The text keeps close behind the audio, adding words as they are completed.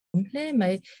hle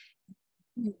mai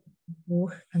bu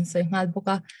an sei ngal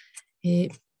boka e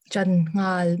chan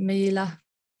ngal meila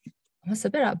ma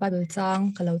sabera bible chang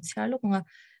kalau char lokunga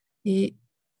e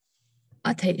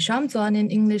a thei sham chuan in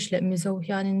english le mizo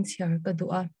hian in chiar ka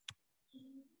du'a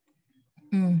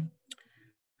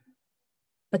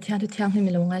pathian thu thiang hi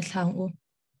milo ngai thlang u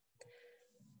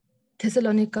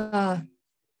Thessalonica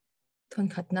thon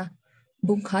khatna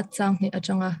bung khat chang ni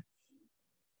achanga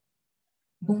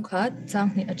bung khat chang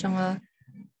ni achanga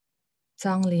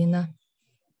chang lina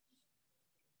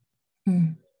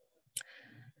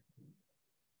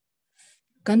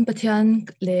kan pathian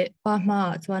le pa ma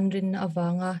chuan rin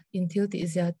awanga in thil ti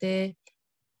ziate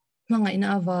manga ina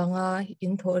awanga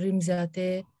in thorim ziate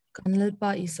kan lalpa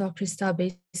isa krista be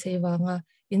sewanga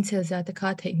in chel ziate kha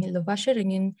theini lova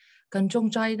sheringin kan chong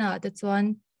chaina te chuan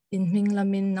in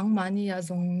minglamin nangmani ya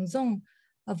zong zong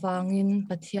awangin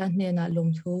pathian ne na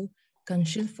lomthu kan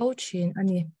shil fo chin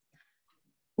ani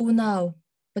unaw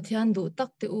pathian du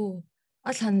takte u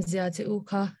a thlan zia che u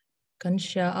kha kan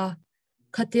sha a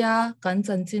khatia kan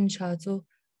chanchin cha chu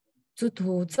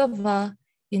thu chawa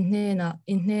in hne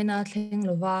na thleng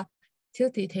lova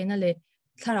thilti theina le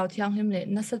tharau thiang him le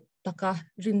nasat taka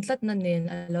rintlat na nen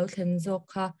alo thlen zo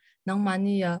kha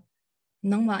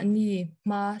nangmani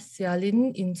ma sialin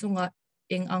inchunga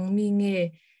eng angmi nge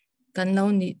kan lo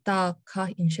ni ta kha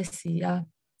in shesia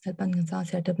helpan kan sa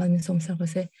serta man som sa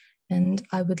se. And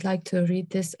I would like to read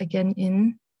this again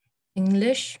in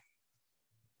English.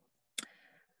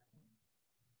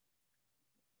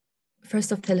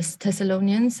 First of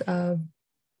Thessalonians,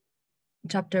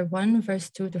 chapter 1, verse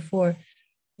 2 to 4.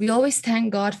 We always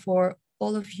thank God for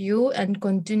all of you and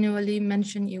continually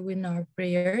mention you in our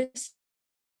prayers.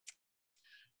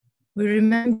 We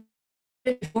remember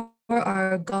before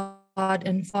our God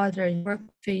and Father your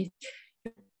faith,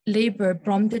 labor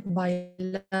prompted by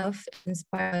love,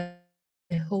 inspired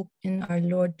by hope in our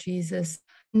Lord Jesus.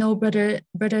 Know,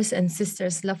 brothers and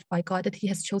sisters loved by God, that He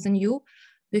has chosen you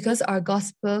because our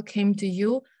gospel came to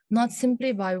you not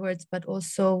simply by words, but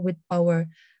also with power,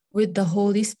 with the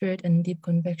Holy Spirit and deep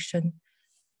conviction.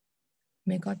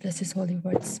 May God bless His holy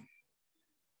words.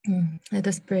 Let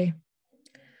us pray.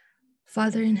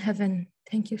 Father in heaven,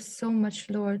 thank you so much,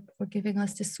 Lord, for giving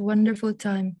us this wonderful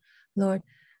time, Lord.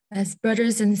 As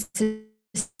brothers and sisters,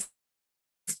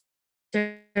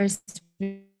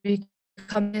 we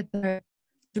come together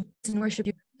to worship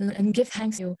you and give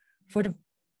thanks to you for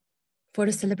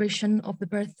the celebration of the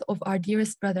birth of our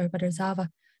dearest brother, Brother Zava.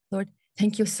 Lord,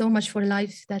 thank you so much for the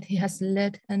life that he has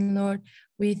led. And Lord,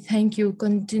 we thank you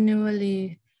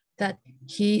continually that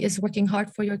he is working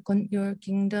hard for your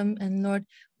kingdom. And Lord,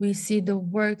 we see the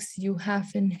works you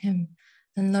have in him.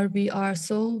 And Lord, we are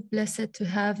so blessed to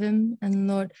have him. And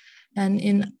Lord,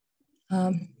 and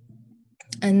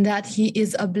that he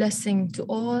is a blessing to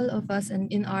all of us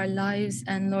and in our lives.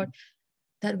 And Lord,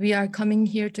 that we are coming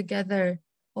here together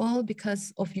all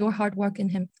because of your hard work in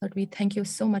him. Lord, we thank you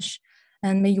so much.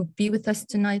 And may you be with us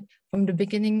tonight from the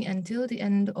beginning until the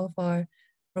end of our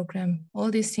program.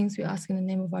 All these things we ask in the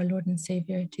name of our Lord and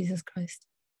Savior, Jesus Christ.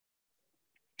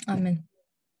 Amen.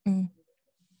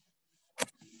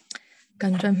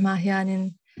 Kanran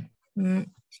mahianin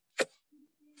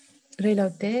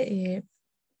relote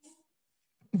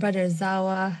Brother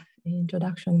Zawa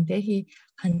introduction de hi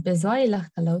han bezoila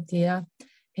kalautia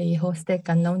he hoste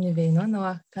kanlau ni ve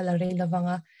no kalare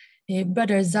lavanga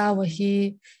Brother Zawa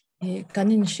hi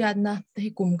kanin shadna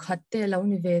hi kum khatte lau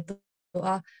ni ve to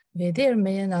a ve der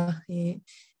me na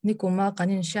ni kuma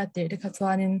kanin shate de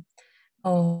khatwanin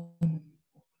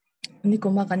ni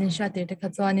kuma kanin shate de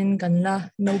khatwanin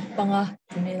kanla no panga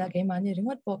mela ke mani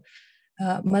ringot po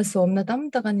malsom na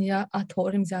tam takania a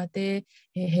thorim jate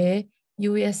he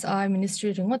USR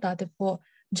ministry ringot ate po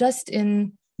just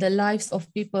in the lives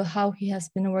of people, how he has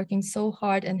been working so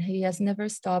hard and he has never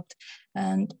stopped,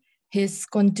 and his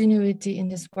continuity in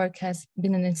his work has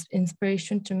been an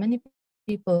inspiration to many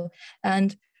people.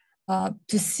 And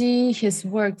to see his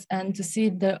works and to see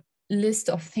the list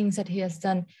of things that he has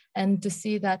done and to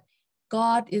see that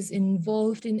God is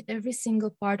involved in every single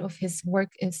part of his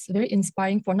work is very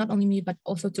inspiring for not only me, but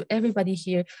also to everybody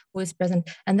here who is present.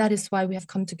 And that is why we have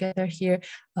come together here,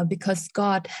 because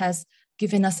God has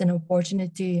given us an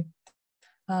opportunity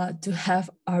to have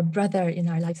our brother in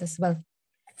our lives as well.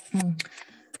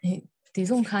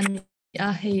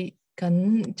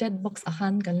 Kan chat box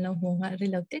ahan kan lo nga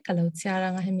relate kalau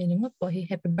tiara nga hemi ngo po hi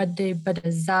happy birthday Brother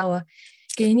Zawa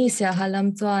kini sia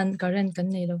halam chuan karen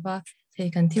kan nei lova he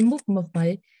kan thimbuk mok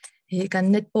mai he kan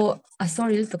net po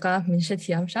asoril to ka min she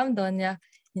thiam sham donya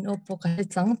in opo ka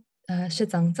chang she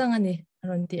chang chang ani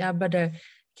ron ti a brother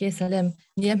Salem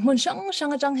ni mun shang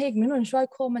jang hek min un shwai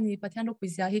kho mani pathian ro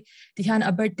pizia hi ti hian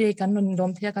a birthday kan nun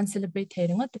rom thia kan celebrate thei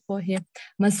ringa te po hi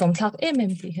man som thak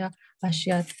em ti ha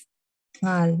ashiat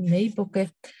ngal nei poke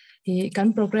hi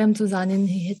kan program chu zanin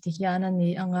hi ti hian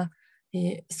ani anga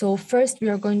so first we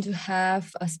are going to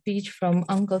have a speech from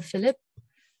Uncle Philip.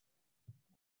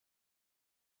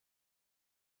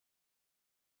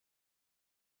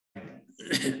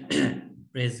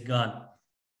 Praise God.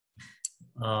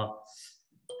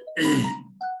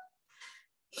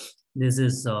 This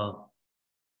is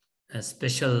a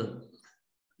special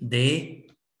day,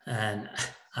 and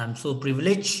I'm so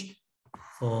privileged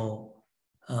for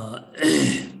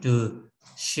to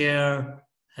share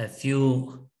a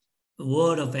few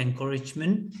word of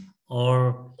encouragement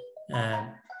or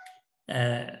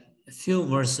a few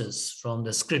verses from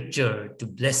the scripture to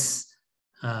bless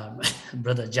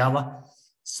Brother Java.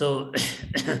 So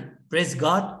praise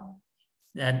God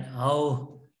that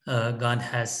how God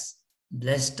has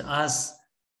blessed us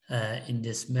in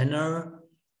this manner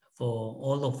for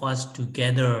all of us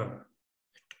together,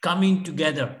 coming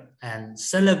together and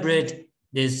celebrate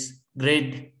this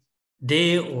great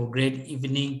day or great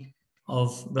evening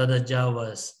of Brother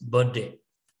Java's birthday.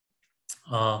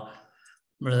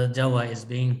 Brother Java is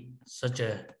being such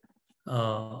a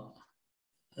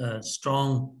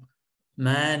strong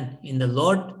man in the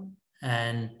Lord,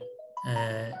 and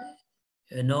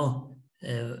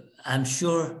I'm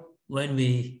sure when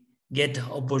we get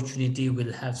opportunity,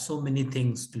 we'll have so many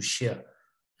things to share.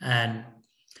 And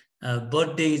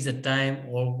birthday is a time,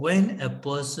 or when a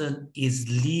person is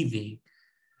leaving,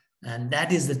 and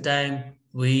that is the time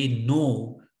we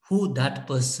know who that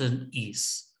person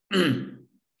is.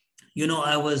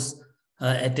 I was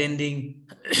attending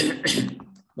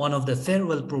one of the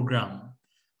farewell program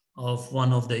of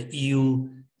one of the EU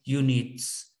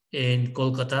units in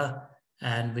Kolkata,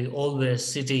 and we all were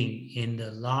sitting in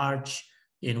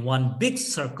one big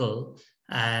circle,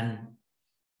 and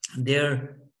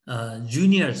their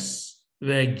juniors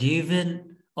were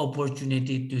given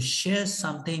opportunity to share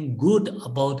something good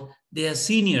about their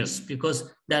seniors,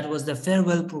 because that was the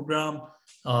farewell program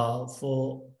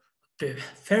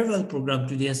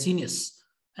to their seniors.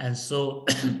 And so,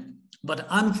 but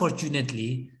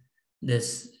unfortunately,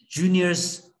 this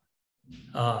juniors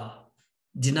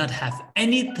did not have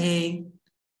anything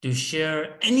to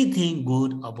share, anything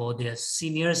good about their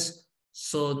seniors.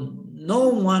 So no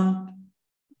one,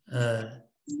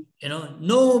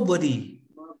 nobody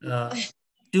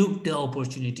took the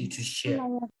opportunity to share.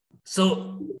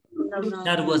 So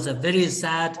that was a very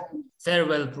sad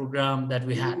farewell program that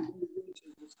we had.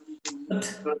 But,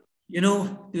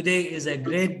 today is a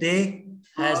great day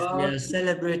as we are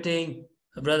celebrating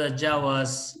Brother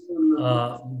Java's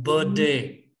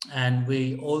birthday, and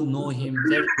we all know him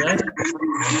very well, and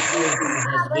how he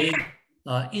has been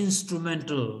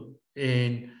instrumental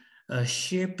in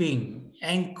shaping,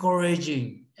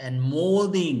 encouraging, and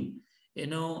molding,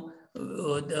 the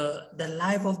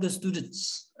life of the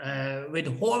students with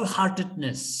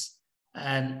wholeheartedness,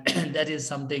 and that is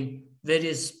something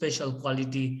very special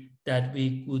quality that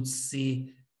we could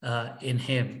see in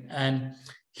him. And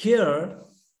here,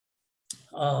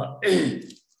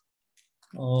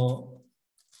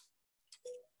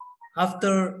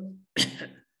 after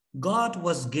God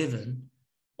was given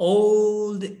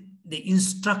all the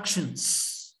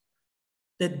instructions,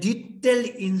 the detailed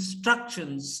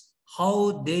instructions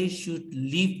how they should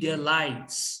live their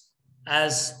lives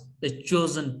as the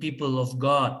chosen people of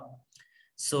God.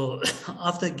 So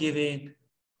after giving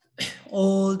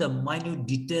all the minute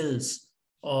details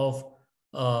of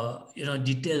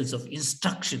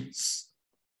instructions,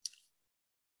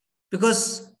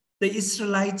 because the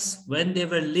Israelites, when they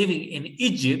were living in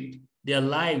Egypt, their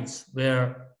lives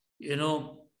were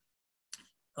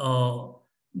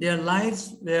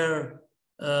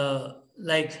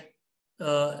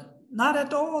not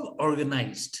at all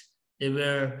organized. They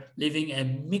were living a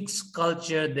mixed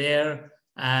culture there,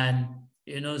 and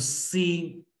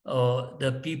seeing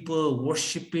the people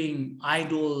worshiping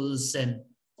idols and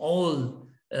all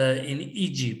in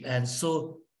Egypt. And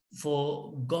so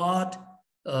for God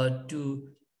to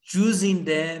choosing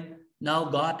them, now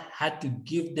God had to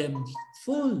give them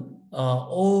full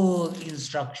all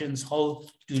instructions how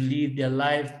to live their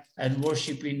life and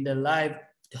worship in their life,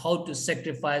 how to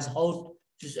sacrifice,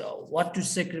 what to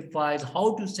sacrifice,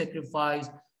 how to sacrifice,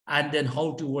 and then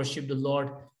how to worship the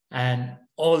Lord and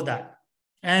all that.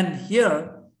 And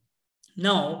here,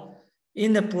 now,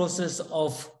 in the process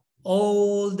of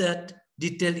all that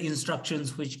detailed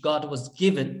instructions which God was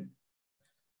given,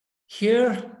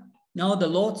 here, now the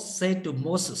Lord said to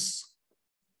Moses,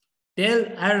 tell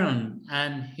Aaron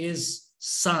and his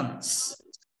sons.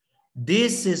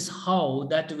 This is how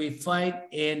that we find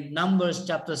in Numbers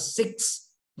chapter 6,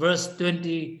 verse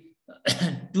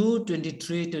 22,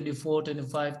 23, 24,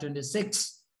 25,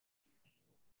 26.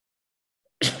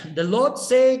 The Lord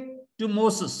said to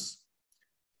Moses,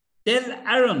 tell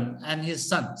Aaron and his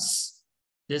sons,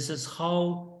 this is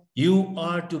how you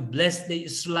are to bless the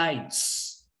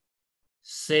Israelites.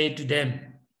 Say to them,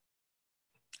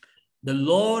 the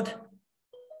Lord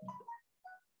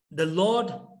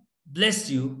bless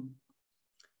you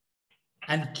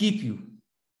and keep you.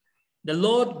 The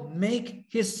Lord make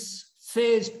his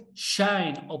face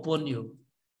shine upon you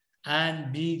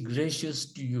and be gracious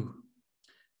to you.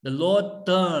 The Lord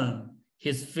turn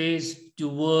his face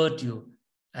toward you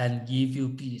and give you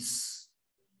peace.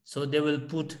 So they will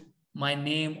put my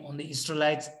name on the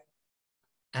Israelites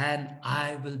and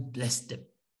I will bless them.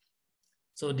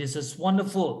 So this is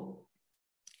wonderful.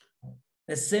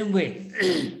 The same way,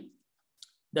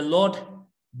 the Lord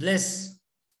bless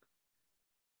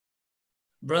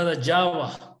Brother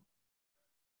Java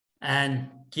and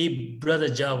keep Brother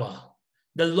Java.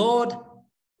 The Lord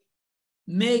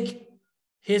make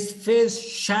his face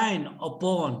shine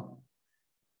upon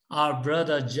our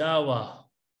brother Java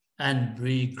and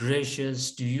be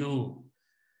gracious to you.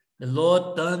 The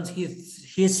Lord turns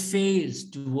his face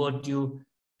toward you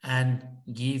and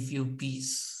give you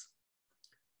peace.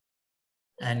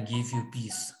 And give you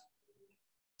peace.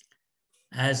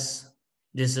 As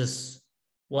this is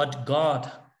what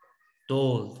God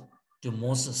told to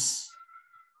Moses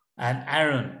and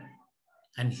Aaron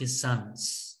and his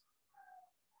sons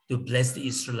to bless the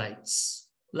Israelites.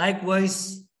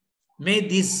 Likewise, may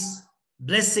this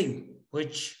blessing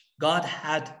which God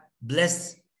had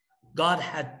blessed, God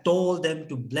had told them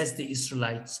to bless the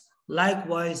Israelites.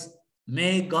 Likewise,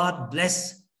 may God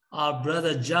bless our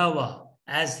brother Java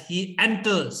as he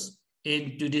enters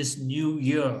into this new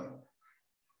year.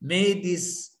 May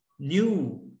this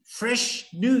new, fresh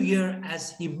new year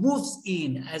as he moves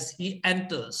in, as he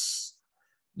enters,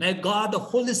 may God, the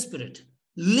Holy Spirit,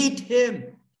 lead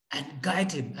him and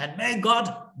guide him. And may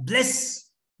God bless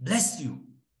you.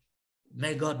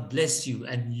 May God bless you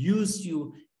and use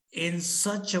you in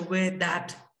such a way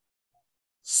that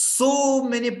so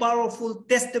many powerful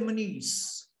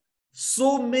testimonies,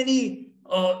 so many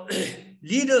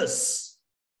leaders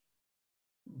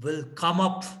will come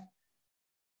up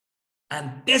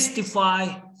and testify,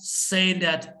 saying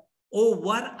that, oh,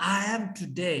 what I am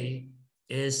today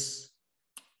is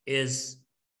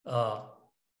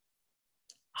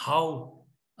how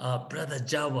Brother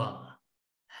Java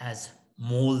has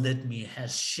molded me,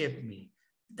 has shaped me.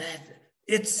 That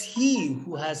it's he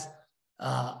who has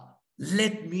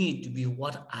led me to be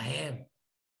what I am,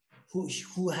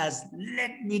 who has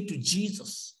led me to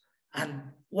Jesus. And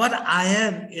what I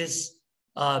am is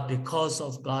because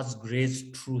of God's grace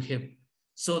through him.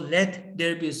 So let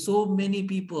there be so many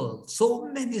people, so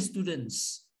many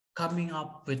students coming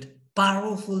up with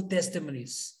powerful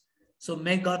testimonies. So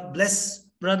may God bless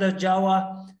Brother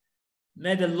Java.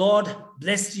 May the Lord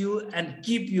bless you and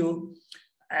keep you.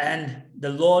 And the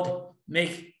Lord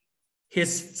make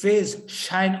his face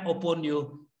shine upon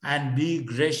you and be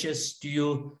gracious to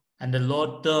you. And the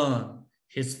Lord turn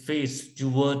his face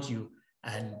toward you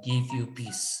and give you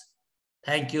peace.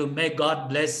 Thank you. May God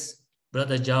bless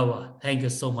Brother Java. Thank you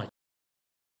so much.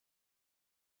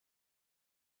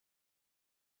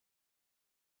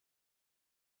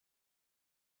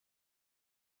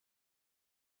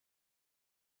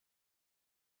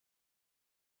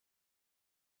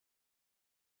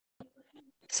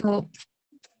 So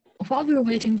while we're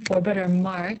waiting for Brother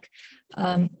Mark,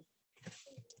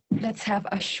 let's have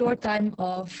a short time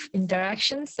of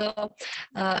interaction. So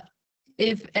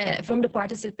if from the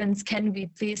participants, can we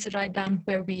please write down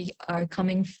where we are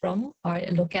coming from, our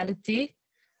locality?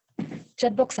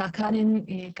 Chat box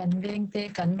akanin kan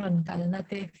vengte kan ron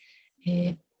kalnate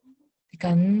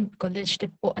kan college te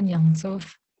po anyang so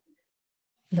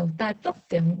lo ta tok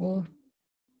tem o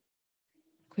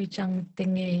kui chang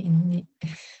tinge inni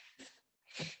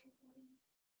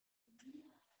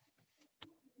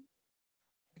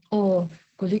o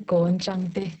kulikon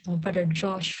chang te brother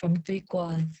Josh from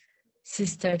Tuikwal,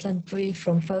 sister Tan Pui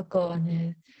from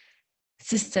Falcon,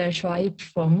 Sister Shuaib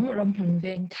from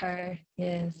Ramhunveng Thar,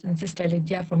 yes, and Sister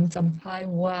Lydia from Zampai,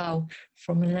 wow,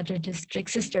 from another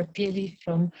district, Sister Pili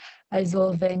from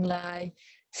Aizol Venglai,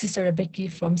 Sister Rebecca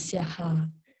from Siaha,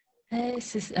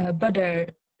 Brother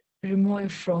Rimoy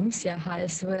from Siaha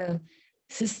as well,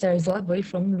 Sister Zalboy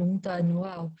from Lungtan,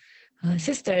 wow,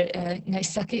 Sister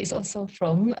Ngaisaki is also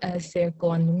from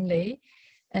Serkon Lunglei,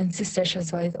 and Sister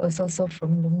Shazwa is also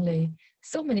from Lunglei.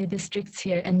 so many districts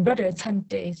here. And Brother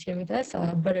Chante is here with us.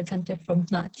 Brother Chante from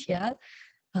Natia,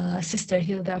 Sister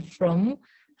Hilda from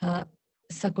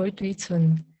Sakur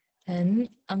Tuichun, and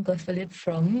Uncle Philip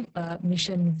from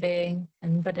Mission Veng,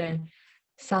 and Brother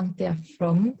Sangtia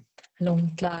from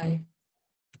Long Tlai.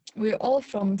 We're all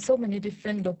from so many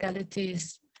different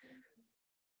localities.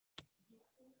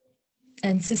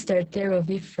 And Sister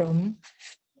Terovi from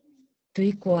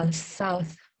Tuikwa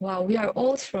South. Wow, we are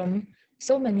all from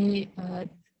so many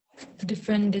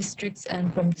different districts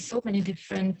and from so many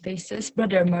different places.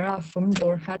 Brother Mara from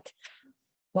Dorhat.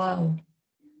 Wow.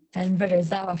 And Brother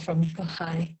Zawa from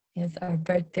Kahai is our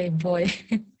birthday boy.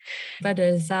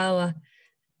 Brother Zawa,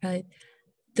 right?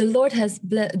 The Lord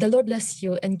bless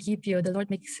you and keep you. The Lord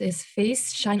makes his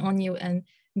face shine on you and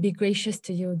be gracious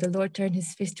to you. The Lord turn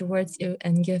his face towards you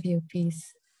and give you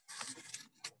peace.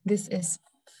 This is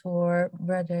for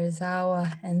Brother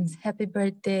Zawa, and happy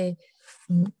birthday.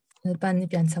 And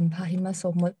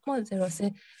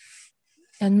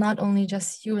not only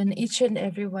just you, and each and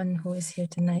everyone who is here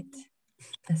tonight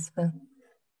as well.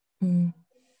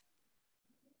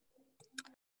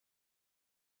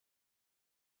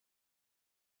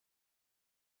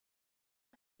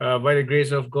 By the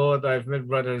grace of God, I've met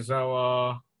Brother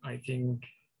Zawa, I think,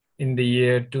 in the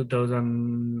year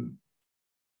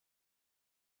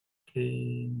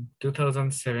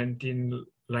 2017,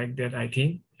 like that, I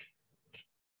think.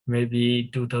 Maybe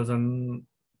 2000,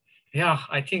 yeah,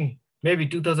 I think maybe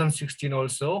 2016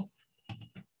 also.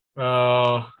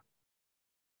 I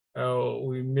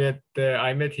met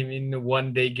him in a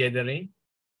one-day gathering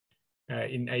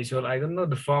in Aizawl. I don't know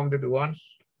the founded one.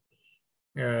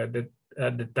 That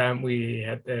at the time we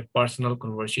had a personal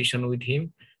conversation with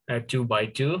him, 2 by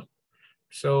 2.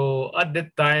 So at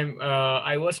that time,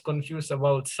 I was confused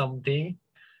about something,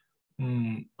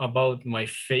 about my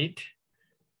faith.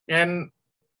 And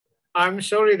I'm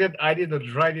sorry that I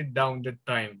didn't write it down that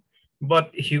time, but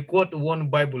he quote one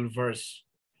Bible verse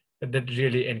that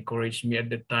really encouraged me at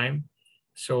that time.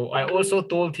 So I also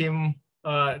told him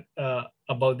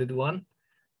about that one,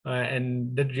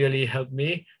 and that really helped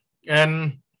me.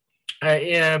 And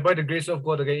yeah, by the grace of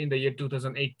God, again in the year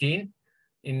 2018,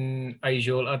 in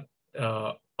Aizawl at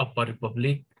Upper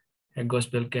Republic and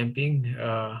Gospel Camping,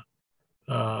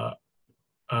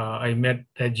 I met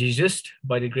Jesus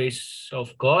by the grace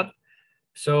of God.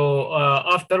 So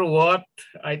afterward,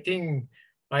 I think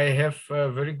I have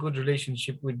a very good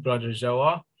relationship with Brother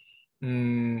Zawa.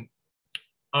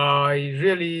 I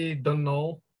really don't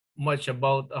know much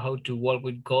about how to walk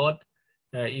with God,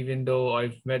 even though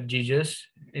I've met Jesus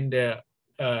in the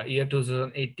year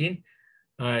 2018,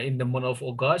 in the month of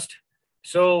August.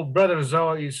 So Brother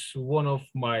Zawa is one of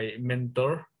my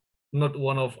mentor, not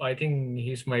one of, I think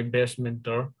he's my best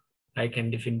mentor. I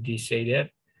can definitely say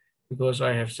that because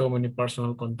I have so many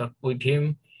personal contact with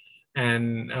him.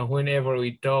 And whenever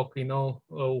we talk,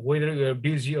 whether we are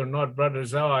busy or not, Brother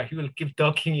Zawa, he will keep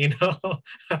talking, he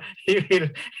will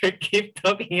keep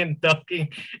talking and talking.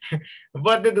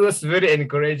 But it was very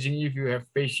encouraging if you have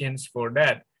patience for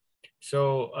that.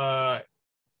 So,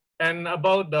 and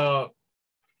about the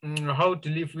how to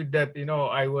live with that,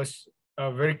 I was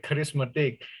very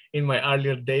charismatic in my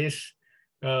earlier days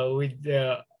with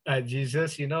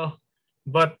Jesus,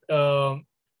 but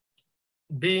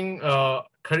being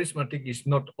charismatic is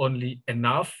not only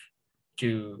enough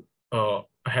to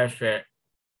have a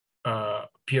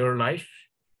pure life,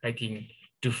 I think,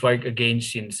 to fight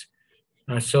against sins.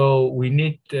 So we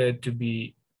need to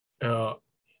be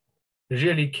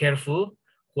really careful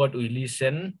what we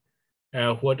listen,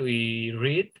 what we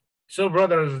read. So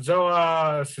Brother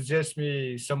Zawa suggests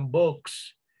me some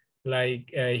books, like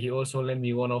he also lent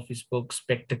me one of his books,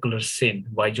 Spectacular Sin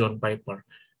by John Piper.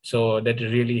 So that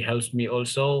really helps me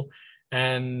also.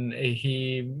 And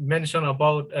he mentioned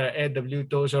about A.W.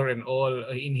 Tozer and all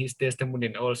in his testimony.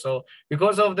 And also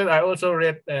because of that, I also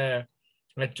read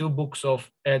 2 books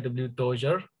of A.W.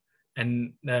 Tozer,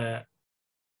 and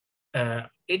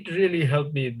it really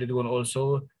helped me, that one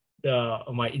also,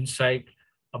 my insight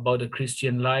about the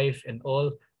Christian life and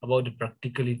all, about the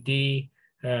practicality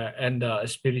and the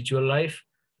spiritual life.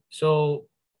 So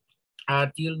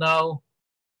till now,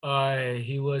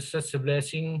 he was such a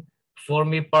blessing for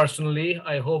me personally.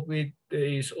 I hope it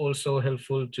is also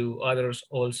helpful to others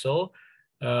also.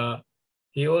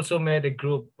 He also made a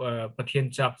group,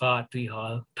 Patien Chaka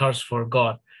Tuihal, Thirst for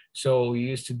God. So we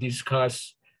used to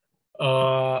discuss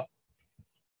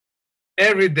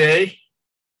every day.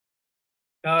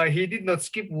 He did not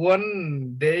skip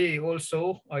one day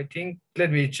also, I think.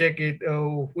 Let me check it,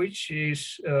 which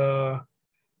is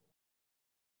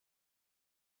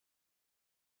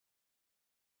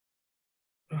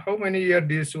how many years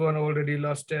this one already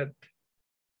lasted?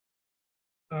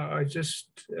 I just,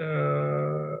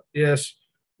 yes,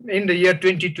 in the year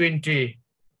 2020,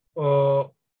 uh,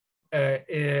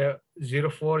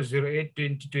 0408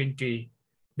 2020,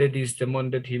 that is the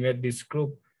month that he met this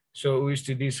group. So we used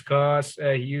to discuss,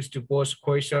 he used to post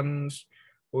questions,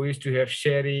 we used to have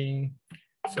sharing.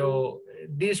 So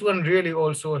this one really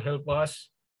also help us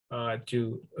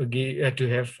to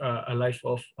have a life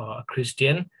of a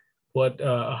Christian,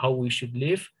 how we should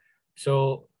live.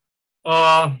 So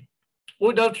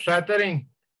without flattering,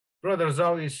 Brother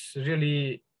Zhao is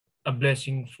really a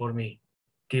blessing for me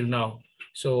till now.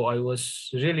 So I was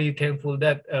really thankful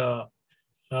that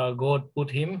God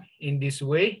put him in this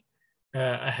way,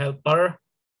 a helper,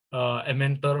 a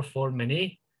mentor for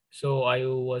many. So I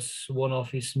was one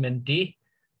of his mentee.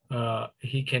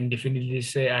 He can definitely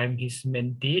say I'm his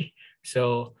mentee.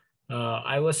 So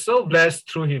I was so blessed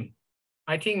through him.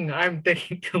 I think I'm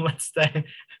taking too much time.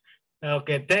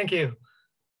 Okay, thank you.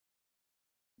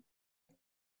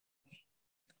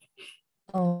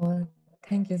 Oh,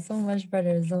 thank you so much,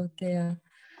 Brother Zotea.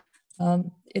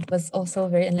 It was also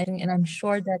very enlightening, and I'm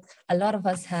sure that a lot of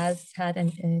us has had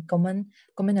a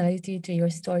commonality to your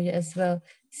story as well.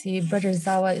 See, Brother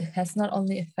Zawa has not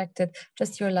only affected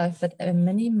just your life, but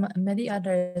many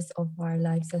others of our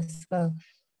lives as well.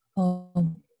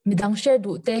 Midang share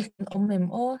du te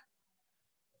omem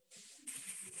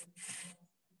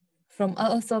from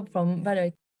also from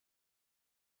Brother.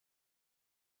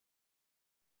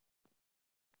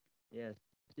 Yes,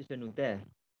 Sister Nute.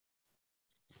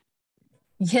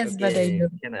 Yes, Brother. Okay,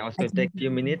 can I also take a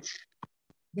few minutes?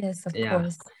 Yes, of Yeah,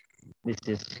 course. this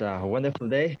is a wonderful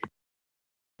day.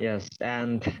 Yes,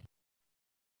 and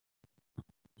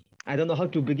I don't know how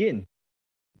to begin.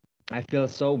 I feel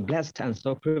so blessed and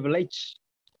so privileged.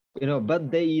 You know,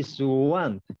 birthday is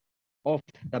one of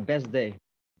the best day,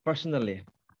 personally.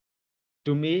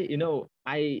 To me, you know,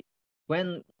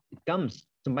 when it comes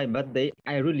to my birthday,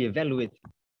 I really value it.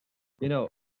 You know,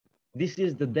 this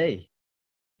is the day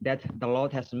that the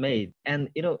Lord has made. And,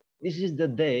 you know, this is the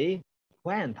day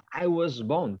when I was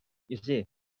born, you see.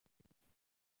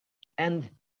 And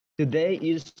today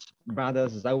is Brother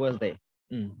Zawa's day.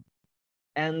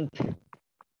 And,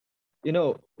 you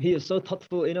know, he is so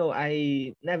thoughtful. You know,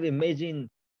 I never imagined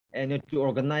and to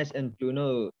organize and to, you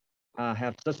know,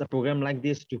 have such a program like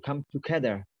this to come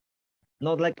together.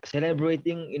 Not like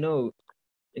celebrating,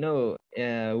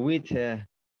 with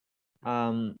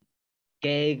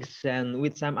cakes and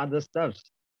with some other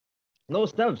stuffs. No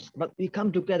stuffs, but we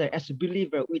come together as a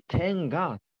believer. We thank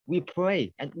God, we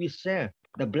pray, and we share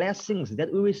the blessings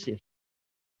that we receive.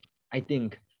 I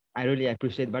think I really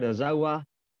appreciate Brother Zawa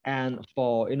and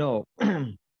for, you know,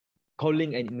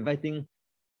 calling and inviting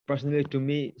personally to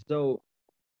me. So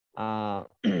uh,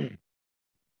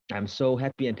 I'm so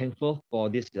happy and thankful for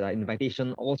this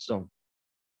invitation also.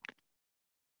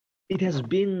 It has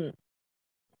been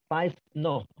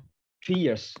 3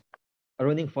 years,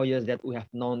 running 4 years that we have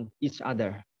known each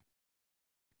other.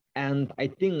 And I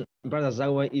think Brother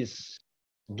Zawa is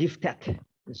gifted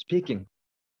in speaking.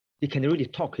 He can really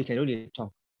talk. He can really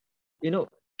talk. You know,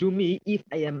 to me, if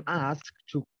I am asked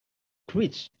to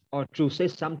preach or to say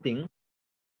something,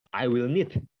 I will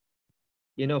need,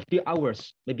 you know, a few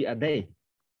hours, maybe a day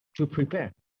to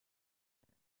prepare.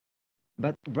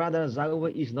 But Brother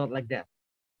Zawa is not like that.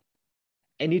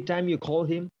 Anytime you call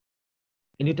him,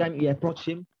 anytime you approach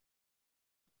him,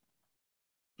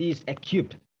 he is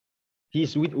equipped. He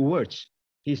is with words.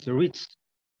 He is rich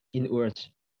in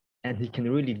words. And he can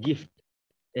really give,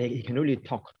 he can really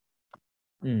talk.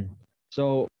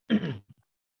 So to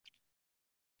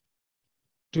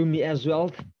me as well,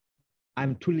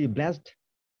 I'm truly blessed.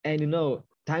 And, you know,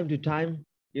 time to time,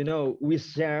 you know, we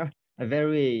share a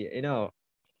very, you know,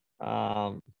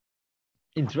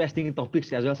 interesting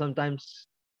topics as well sometimes,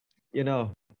 you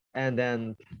know, and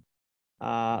then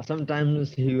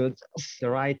sometimes he will just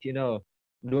write, you know,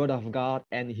 the word of God,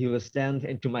 and he will send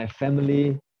into my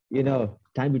family, you know,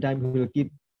 time to time he will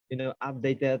keep, you know,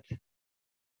 updated,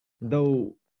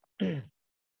 though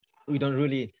we don't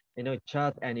really, you know,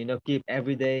 chat and, you know, keep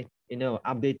every day, you know,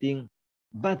 updating,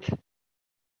 but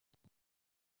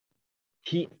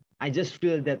I just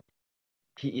feel that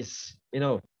he is, you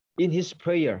know, in his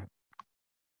prayer,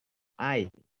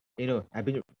 you know, I've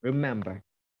been remembered.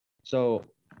 So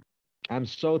I'm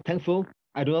so thankful.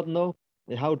 I do not know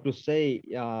how to say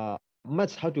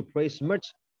much, how to praise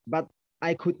much, but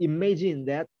I could imagine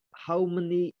that how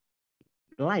many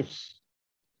lives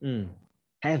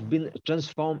have been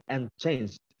transformed and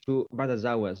changed through Brother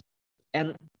Zawas.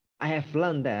 And I have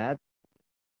learned that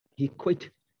he quit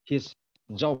his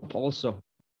job also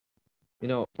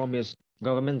from his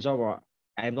government job, or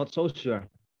I'm not so sure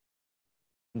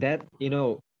that,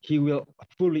 he will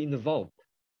fully involve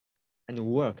and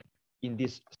work in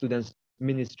this students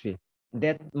ministry.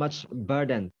 That much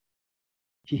burden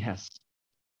he has.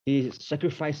 He's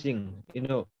sacrificing,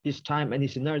 his time and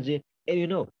his energy.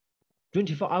 And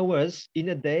 24 hours in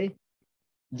a day,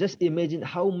 just imagine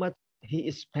how much he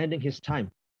is spending his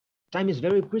time. Time is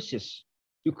very precious.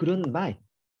 You couldn't buy.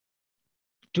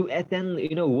 To attend,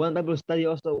 one Bible study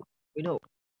also, we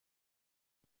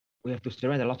have to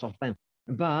surrender lots of time.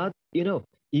 But,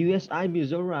 USI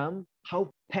Mizoram, how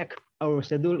packed our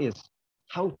schedule is,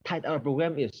 how tight our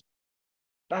program is.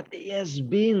 But it has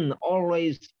been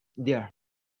always there.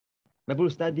 Bible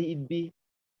study, it be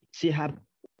Sihab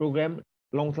program,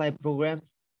 long life program,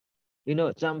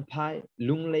 Champai,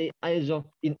 Lunglei, Aizo,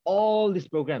 in all these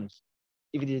programs.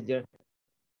 If it is there,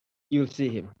 you'll see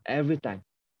him every time.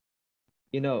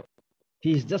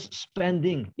 He's just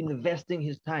spending, investing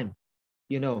his time,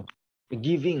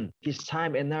 giving his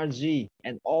time, energy,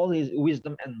 and all his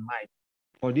wisdom and might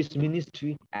for this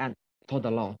ministry and for the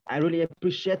Lord. I really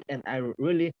appreciate, and I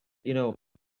really,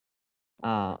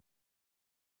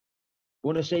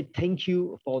 want to say thank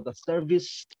you for the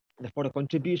service, for the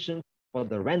contribution, for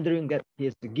the rendering that he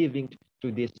is giving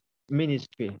to this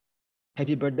ministry.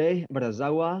 Happy birthday, Brother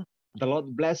Zawa. The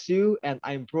Lord bless you, and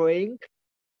I'm praying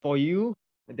for you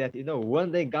that,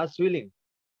 one day, God's willing,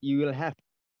 you will have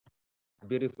a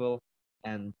beautiful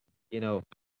and, a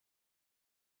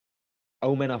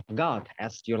woman of God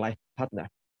as your life partner.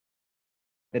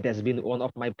 That has been one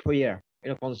of my prayer,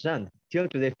 concern till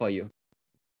today for you.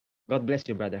 God bless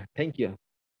you, brother. Thank you.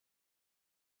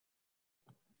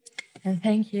 And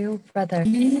thank you, brother.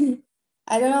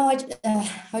 I don't know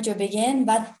how to begin,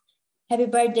 but happy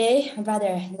birthday,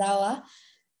 Brother Zawa.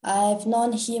 I've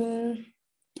known him,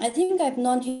 I think I've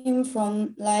known him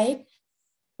from like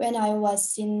when I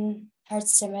was in third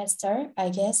semester, I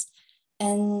guess.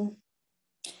 And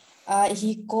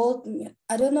he called me,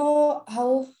 I don't know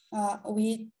how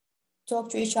we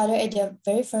talked to each other at the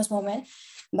very first moment,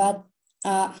 but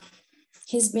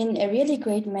he's been a really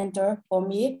great mentor for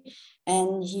me,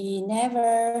 and he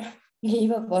never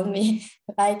gave up on me.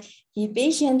 Like he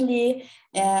patiently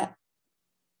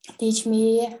teach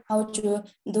me how to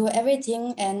do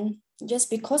everything, and just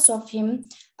because of him,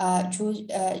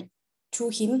 through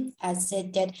him, I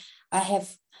said that I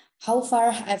have how far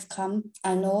I've come.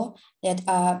 I know that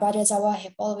Brother Zawa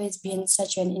have always been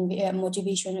such an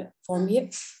motivation for me,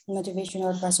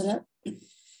 motivational person,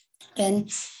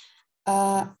 and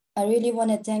I really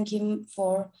want to thank him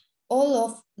for all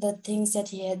of the things that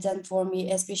he had done for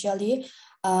me, especially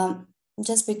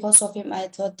just because of him, I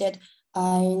thought that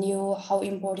I knew how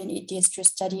important it is to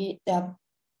study the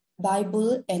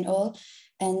Bible and all.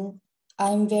 And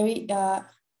I'm very,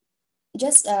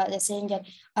 just saying that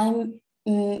I'm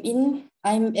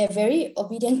a very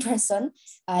obedient person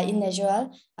in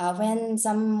Israel. When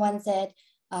someone said,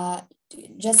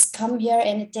 just come here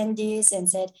and attend this, and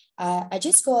said, I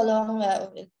just go along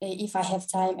if I have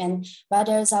time. And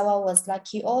Brother Zawa was like,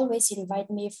 he always invite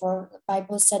me for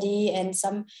Bible study and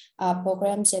some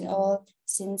programs and all,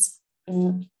 since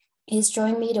he's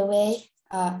showing me the way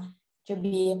to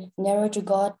be nearer to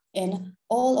God and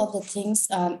all of the things.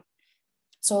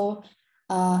 So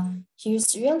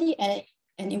he's really an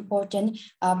important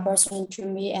person to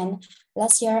me. And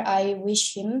last year I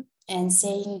wish him and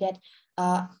saying that,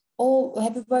 oh,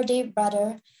 happy birthday,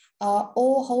 brother.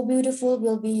 Oh, how beautiful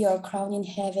will be your crown in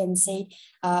heaven, say,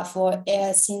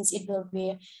 since it will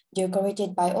be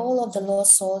decorated by all of the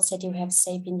lost souls that you have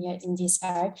saved in this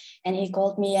earth. And he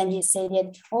called me and he said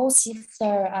that, oh,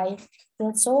 sister, I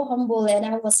feel so humble, and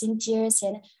I was in tears,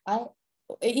 and I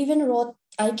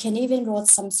can even wrote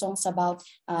some songs about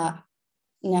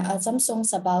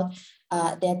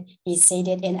that he said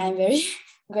it, and I'm very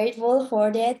grateful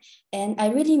for that. And I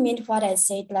really meant what I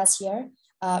said last year.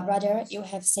 Brother, you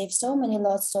have saved so many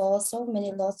lost souls, so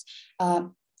many lost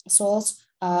souls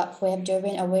who have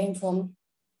driven away from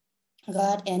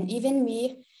God, and even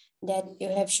me, that you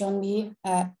have shown me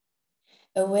a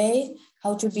way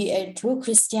how to be a true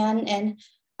Christian. And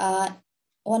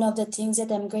one of the things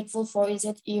that I'm grateful for is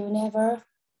that you never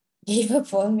gave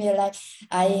up on me. Like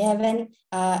I haven't,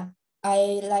 I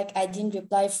didn't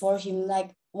reply for him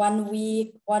like 1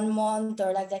 week, 1 month,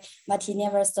 or like that, but he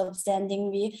never stopped sending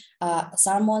me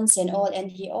sermons and all, and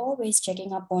he always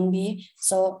checking up on me.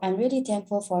 So I'm really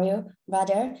thankful for you,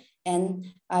 brother, and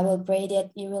I will pray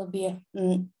that you will be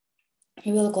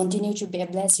He will continue to be a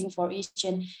blessing for each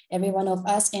and every one of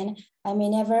us. And I may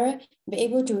never be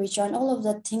able to return all of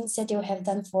the things that you have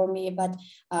done for me, but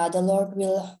the Lord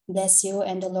will bless you,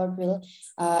 and the Lord will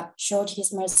show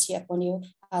his mercy upon you,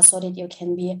 so that you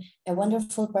can be a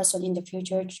wonderful person in the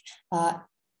future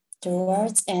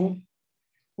towards. And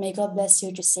may God bless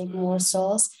you to save more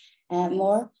souls,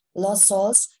 more lost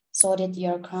souls, so that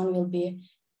your crown will be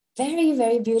very,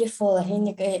 very beautiful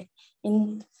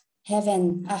in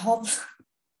heaven. I hope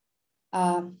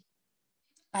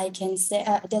I can say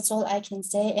that's all I can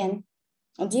say. And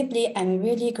deeply, I'm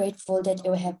really grateful that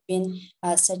you have been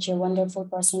such a wonderful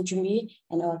person to me.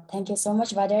 And thank you so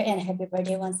much, brother, and happy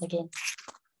birthday once again.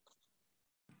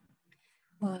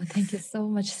 Wow, thank you so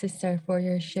much, sister, for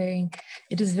your sharing.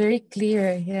 It is very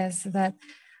clear, yes, that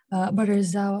Brother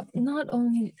Zhao not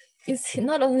only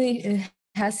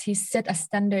has he set a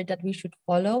standard that we should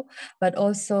follow, but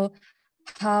also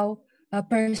how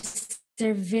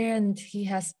perseverant he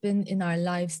has been in our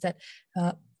lives, that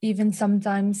even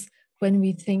sometimes when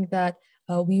we think that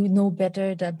we know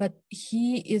better, but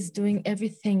he is doing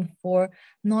everything for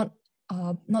not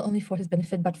only for his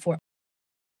benefit, but for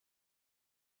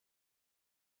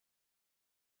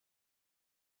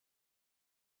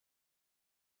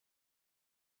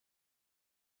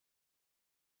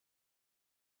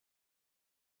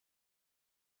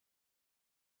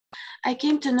I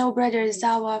came to know Brother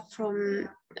Zawa from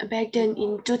back then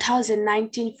in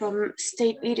 2019 from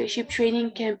State Leadership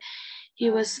Training Camp. He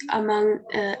was among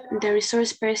the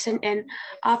resource person, and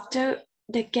after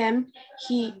the camp,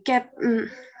 he kept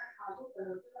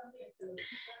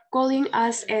calling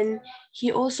us, and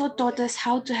he also taught us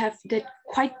how to have that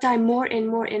quiet time more and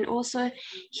more. And also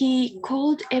he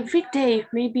called every day,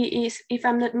 maybe if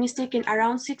I'm not mistaken,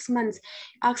 around 6 months,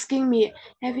 asking me,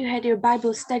 have you had your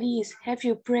Bible studies, have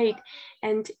you prayed?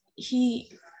 And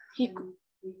he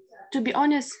to be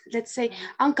honest, let's say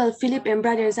Uncle Philip and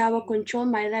Brother Zawa control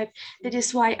my life. That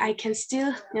is why I can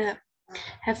still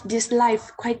have this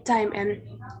life, quiet time, and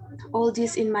all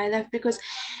this in my life, because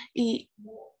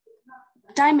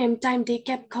time and time they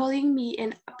kept calling me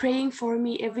and praying for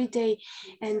me every day,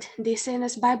 and they send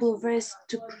us Bible verse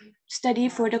to study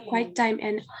for the quiet time.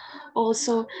 And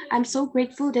also I'm so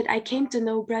grateful that I came to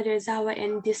know Brother Zawa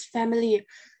and this family.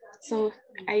 So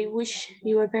I wish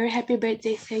you a very happy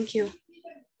birthday. Thank you.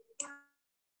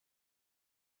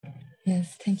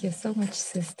 Yes, thank you so much,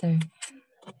 sister.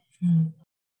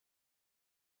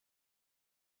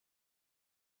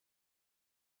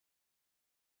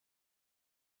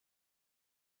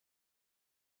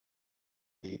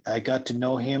 I got to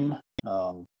know him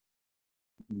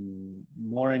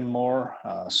more and more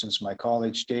since my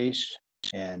college days,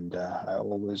 and I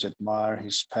always admire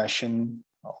his passion.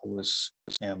 I always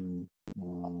am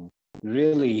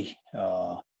really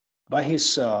by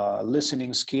his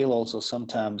listening skill. Also,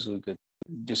 sometimes we could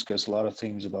discuss a lot of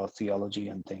things about theology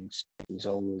and things. He's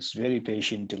always very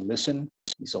patient to listen.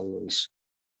 He's always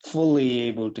fully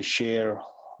able to share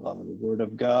the word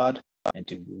of God and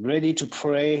to be ready to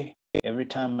pray. Every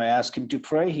time I ask him to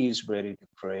pray, he's ready to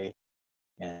pray.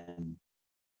 And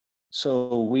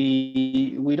so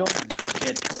we don't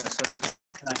get such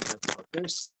kind of a very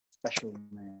special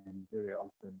man very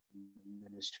often in the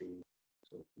ministry.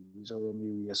 So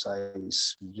inzawmna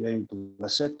is very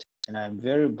blessed, and I'm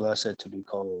very blessed to be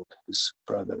called his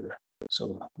brother.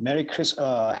 So Merry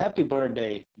Christmas, happy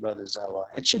birthday, Brother Zawa.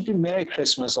 It should be Merry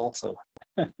Christmas also.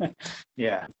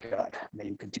 Yeah, God, may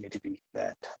you continue to be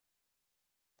that.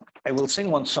 I will sing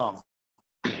one song.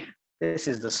 This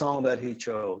is the song that he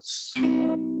chose.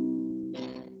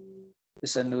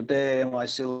 It's a new day. Am I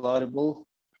still audible?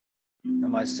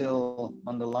 Am I still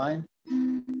on the line?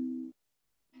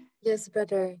 Yes,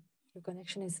 brother. Your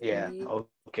connection is very...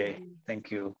 Okay.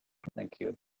 Thank you. Thank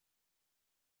you.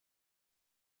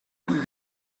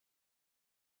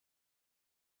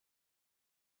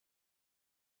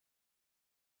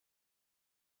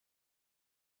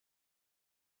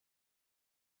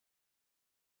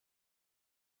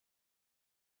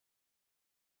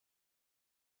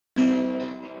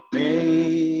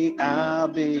 May I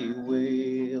be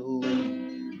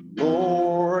willing,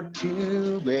 Lord,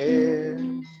 to bear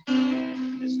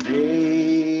this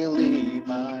daily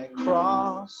my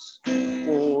cross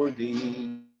for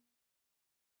thee.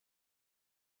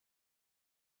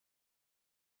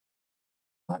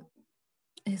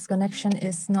 His connection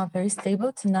is not very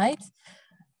stable tonight,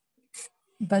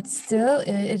 but still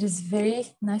it is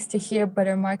very nice to hear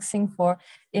Brother Mark sing for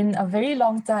in a very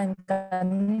long time.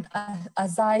 Kan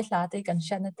azai late kan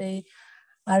shanate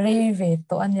areve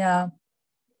to anya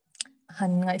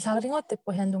han ngai thagringot te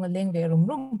po handung leng ve rum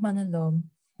manalom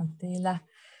antila.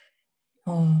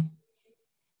 Oh,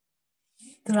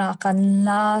 Kan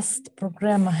last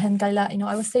program you know,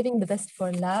 I was saving the best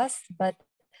for last, but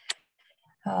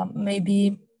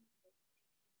maybe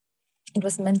it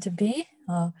was meant to be.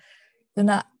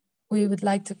 We would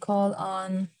like to call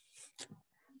on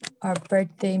our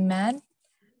birthday man,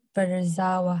 Brother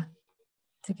Zawa,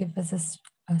 to give us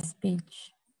a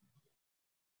speech.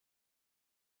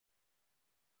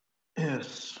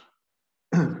 Yes.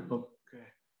 Okay.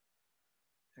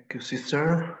 Thank you,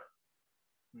 sister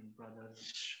and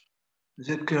brothers. Is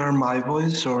it clear my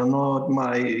voice or not?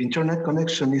 My internet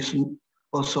connection is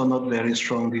also not very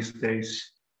strong these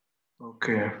days.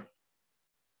 Okay.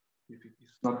 If it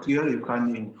is not clear, you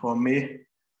can inform me.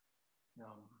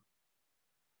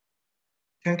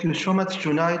 Thank you so much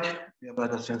tonight, dear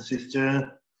brothers and sisters.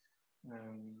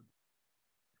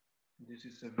 This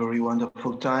is a very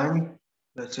wonderful time.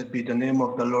 Blessed be the name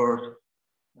of the Lord.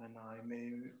 And I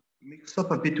may mix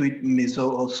up a bit with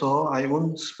miso also. I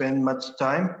won't spend much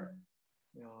time.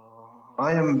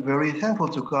 I am very thankful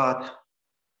to God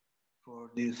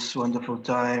for this wonderful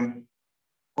time,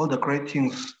 all the great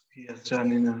things He has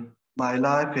done in my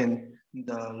life and in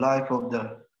the life of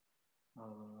the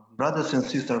brothers and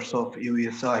sisters of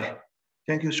UESI.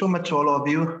 Thank you so much, all of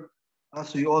you.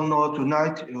 As we all know,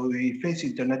 tonight we face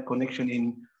internet connection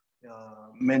in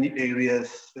many areas,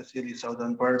 especially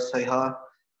southern part, Saiha.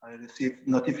 I receive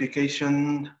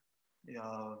notification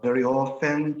very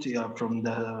often from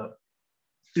the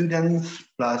students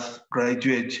plus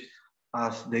graduates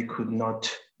as they could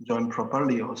not join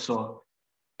properly also.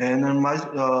 And my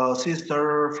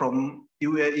sister from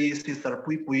UAE, Sister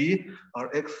Pui Pui, our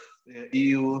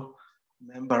ex-EU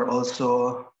member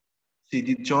also, she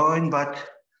did join, but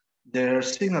their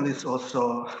signal is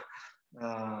also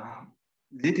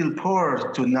little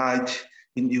poor tonight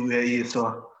in UAE,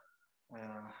 so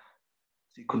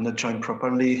she could not join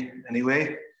properly.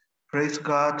 Anyway, praise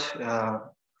God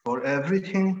for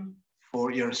everything,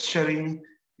 for your sharing,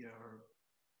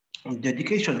 your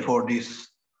dedication for this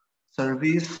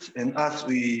service. And as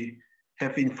we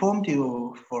have informed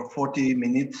you for 40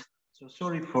 minutes, so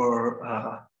sorry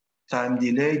for time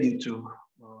delay due to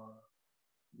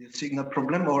the signal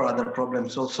problem or other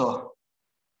problems also.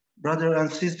 Brother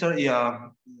and sister,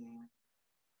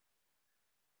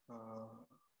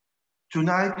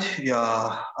 tonight,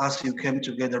 as you came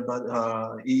together, but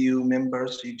EU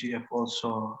members, EGF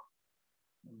also,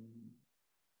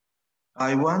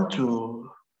 I want to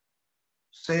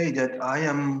say that I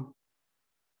am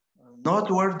not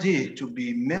worthy to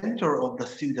be mentor of the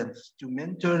students, to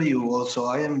mentor you also.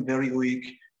 I am very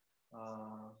weak.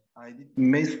 I did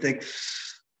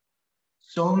mistakes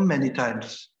so many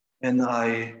times, and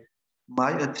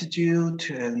my attitude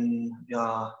and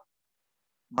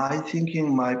my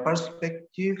thinking, my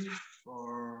perspective,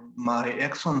 or my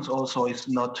actions also is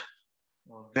not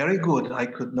very good. I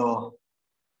could know,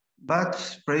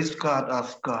 but praise God,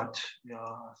 ask God,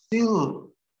 still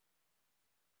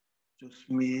choose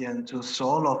me and choose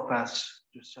all of us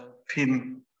to serve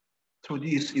Him through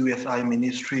this USI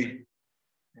ministry.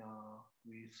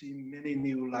 We see many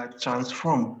new lives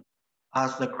transformed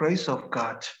as the grace of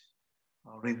God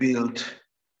revealed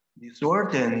this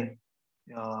word, and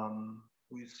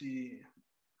we see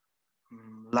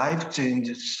life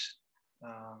changes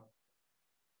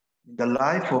in the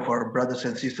life of our brothers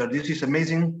and sisters. This is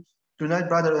amazing. Tonight,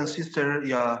 brother and sister,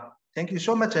 thank you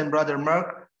so much. And Brother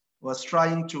Mark was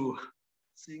trying to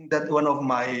sing that one of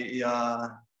my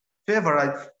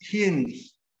favorite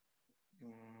hymns,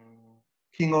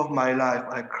 King of my life,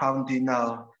 I crown thee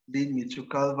now, lead me to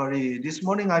Calvary. This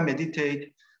morning I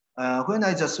meditate. When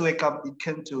I just wake up, it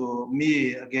came to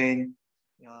me again,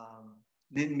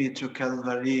 lead me to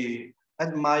Calvary.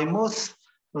 At my most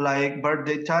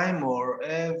birthday time or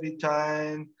every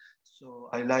time. So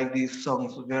I like these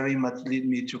songs very much, lead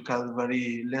me to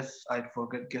Calvary. Lest I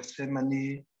forget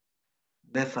Gethsemane,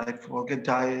 lest I forget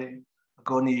thy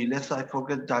agony, lest I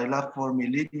forget thy love for me,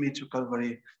 lead me to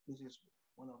Calvary. This is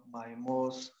one of my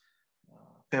most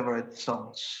favorite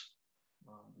songs.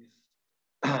 This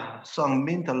song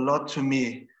meant a lot to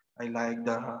me. I like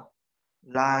the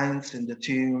lines and the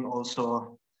tune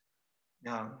also.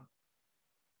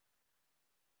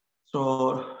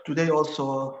 So today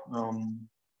also,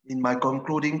 in my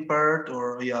concluding part,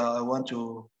 I want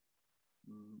to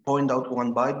point out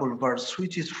one Bible verse,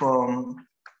 which is from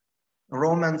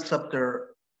Romans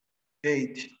chapter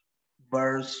 8,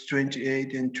 verse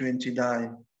 28 and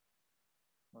 29.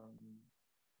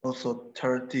 Also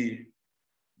 30.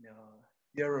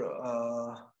 Here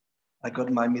I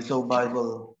got my Miso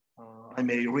Bible. I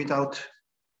may read out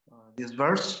this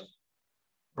verse.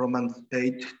 Romans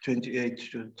 8,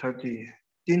 28 to 30.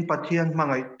 Tin pathian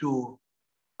mga itu,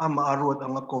 ama arwat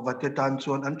anga kovate tan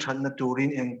chuan an than na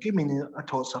turin eng kimini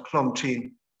atho saklom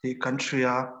thin ti country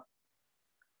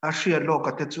Asia lok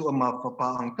ate chu ama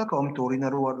papa ang takom turin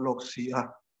arwat lok si a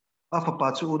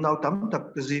papa chu nau tam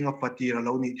tak zinga fatira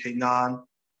lo ni theinan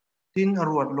tin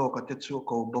arwat lok ate chu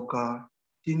ko boka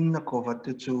tin na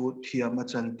kovate chu thiama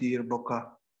chantir boka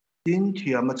tin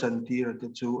thiama chantir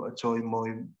ate chu achoi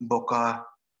moi boka.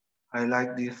 I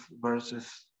like these verses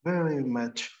very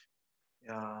much.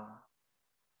 Yeah.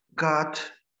 God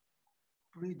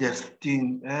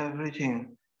predestined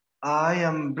everything. I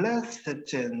am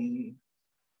blessed and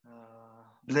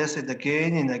blessed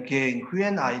again and again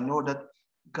when I know that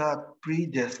God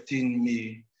predestined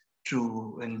me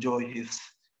to enjoy His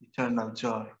eternal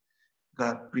joy.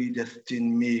 God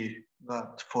predestined me,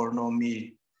 God foreknow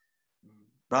me.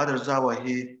 Brother Zawa,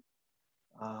 he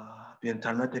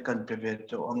piantanate kan pevet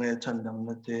to onge chandam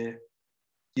nate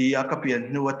di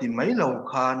akapian nuati may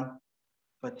laukan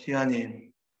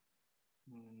patianin.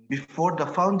 Before the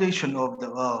foundation of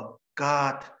the world,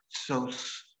 God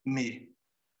chose me.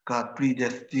 God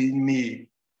predestined me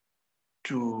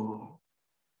to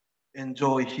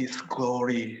enjoy His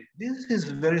glory. This is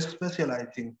very special, I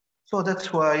think. So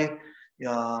that's why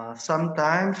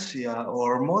sometimes,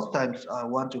 or most times, I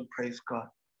want to praise God.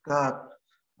 God,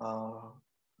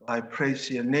 I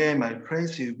praise your name. I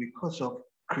praise you because of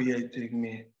creating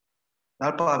me.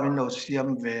 Nalpa amin lo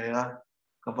siyam vea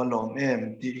kavalom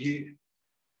em di hi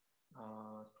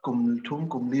kum thum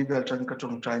kum livel chan ka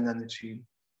chung China ni chi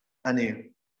ani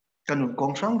kanun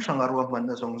kong sang sang arwa man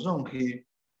na zong zong hi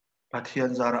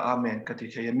pathian zara amen kati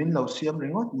he min lo siam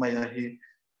ringot maya hi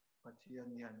pathian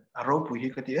yan aropu hi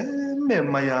kati me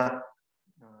maya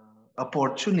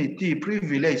opportunity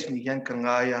privilege ni yan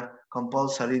kangaya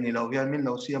compulsory ni lo yan min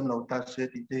lo siam lo ta se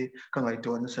ti te kangai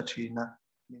to na sa china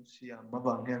min siam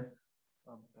mabang yan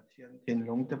pathian tin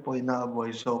long te poina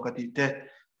voi so kati te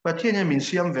pathian yan min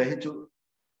siam ve hi chu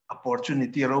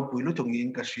opportunity ro pui lu tung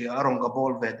in ka sia arong ka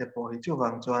bol ve te po hi chu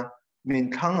wang chuan min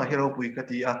thang a hero pui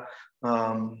kati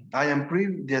I am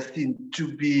predestined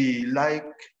to be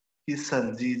like his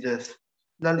son Jesus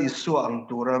lal isu ang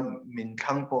tura min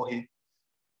thang po hi.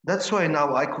 That's why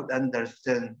now I could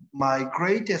understand my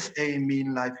greatest aim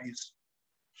in life is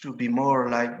to be more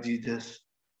like Jesus.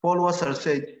 Paul Wasser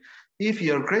said, if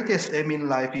your greatest aim in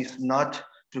life is not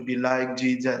to be like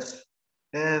Jesus,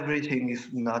 everything is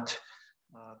not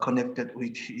connected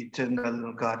with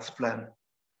eternal God's plan.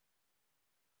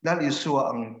 Lal isu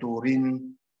ang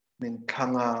turin min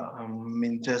thanga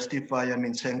min justify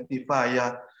min sanctify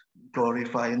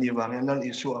glorify ni wang lal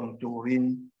isu ang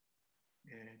turin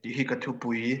di hi ka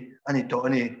thupui ani to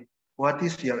ani what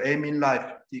is your aim in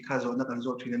life ti kha zo na kan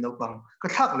zo thina no pang ka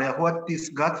thak le what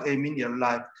is God's aim in your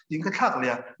life tin ka thak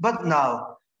le but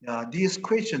now this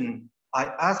question I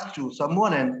ask to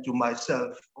someone and to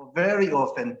myself very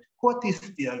often, what is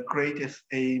your greatest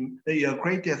aim, your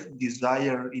greatest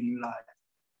desire in life?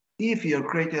 If your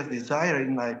greatest desire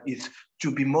in life is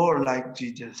to be more like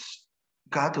Jesus,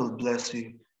 God will bless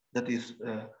you. That is,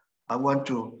 I want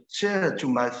to share to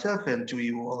myself and to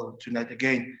you all tonight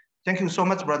again. Thank you so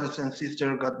much, brothers and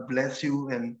sisters. God bless you,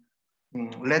 and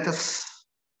let us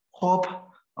hope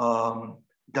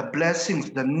the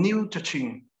blessings, the new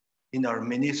touching in our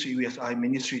ministry, USI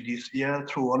ministry this year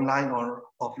through online or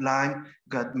offline.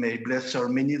 God may bless our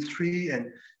ministry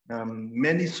and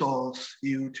many souls,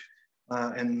 youth,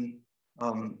 and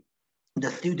the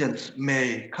students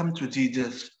may come to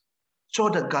Jesus so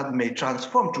that God may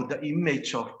transform to the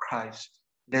image of Christ.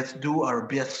 Let's do our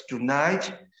best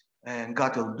tonight and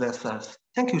God will bless us.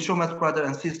 Thank you so much, brother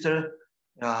and sister.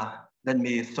 Let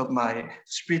me stop my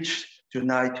speech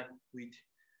tonight with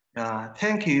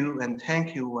thank you and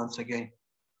thank you once again.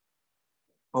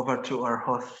 Over to our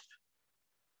host.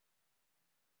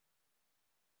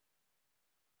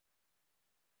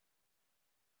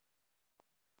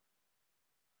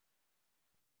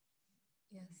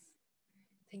 Yes.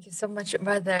 Thank you so much,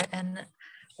 brother. And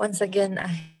once again, a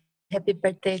happy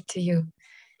birthday to you.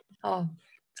 Oh,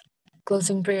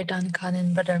 closing prayer done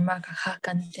kanin brother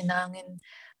makakakan tinangin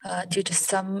due to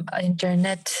some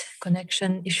internet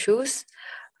connection issues.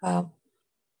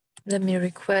 Let me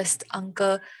request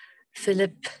Uncle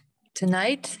Philip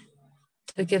tonight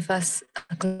to give us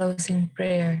a closing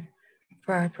prayer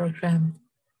for our program.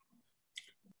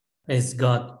 Praise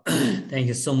God. Thank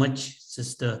you so much,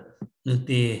 Sister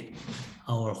Nuti,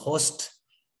 our host,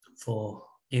 for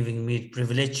giving me the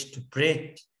privilege to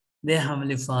pray. Dear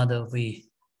Heavenly Father, we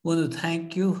want to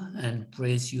thank you and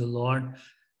praise you, Lord,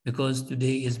 because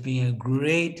today is being a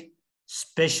great,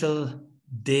 special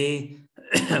day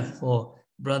for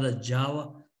Brother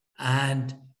Jawa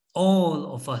and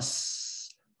all of us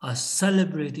are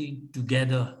celebrating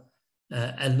together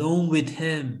along with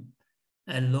him,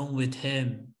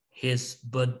 his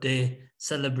birthday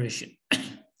celebration.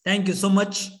 Thank you so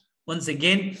much once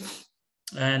again.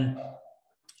 And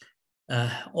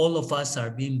all of us are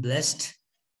being blessed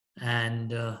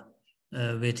and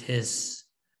with his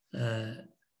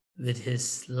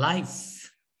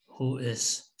life, who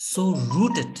is so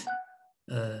rooted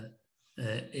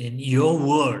in your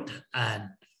word, and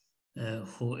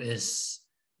who is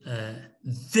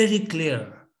very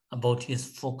clear about his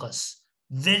focus,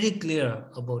 very clear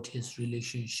about his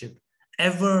relationship,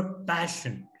 ever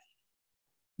passion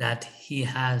that he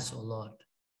has, oh Lord,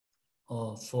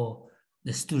 for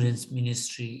the students'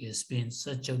 ministry has been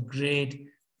such a great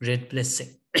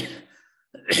blessing.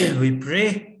 We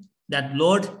pray that,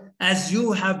 Lord, as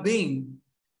you have been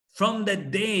from the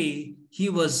day he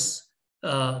was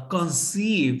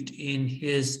conceived in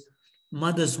his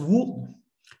mother's womb,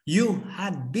 you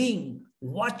had been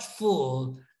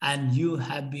watchful and you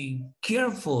have been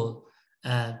careful.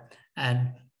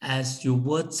 And as your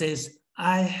word says,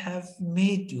 I have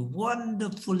made you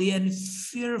wonderfully and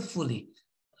fearfully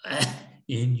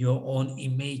in your own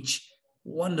image.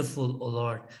 Wonderful, O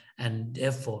Lord. And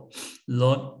therefore,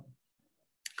 Lord,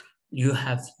 you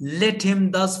have led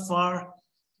him thus far.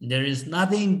 There is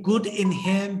nothing good in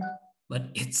him, but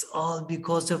it's all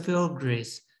because of your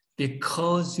grace,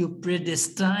 because you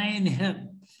predestined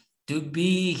him to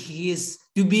be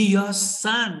your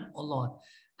son, O Lord.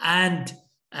 And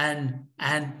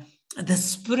the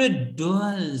Spirit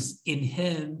dwells in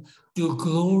him to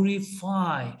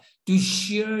glorify, to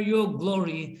share your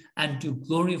glory and to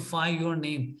glorify your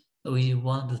name. We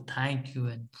want to thank you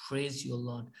and praise you,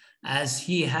 Lord, as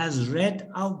he has read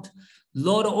out,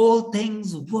 Lord, all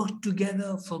things work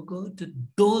together for good to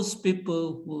those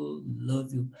people who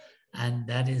love you. And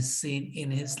that is seen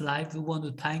in his life. We want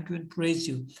to thank you and praise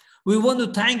you. We want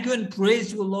to thank you and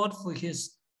praise you, Lord, for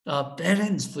his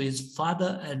parents, for his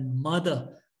father and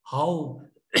mother, how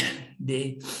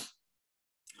they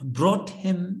brought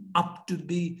him up to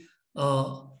be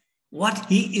what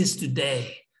he is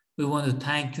today. We want to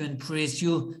thank you and praise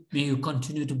you. May you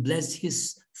continue to bless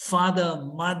his father,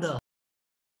 mother,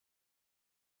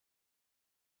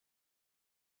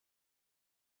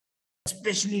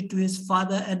 especially to his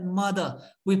father and mother.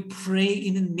 We pray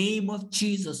in the name of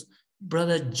Jesus.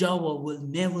 Brother Jawa will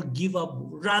never give up.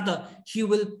 Rather, he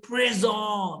will praise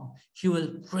on. He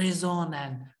will praise on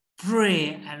and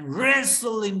pray and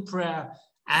wrestle in prayer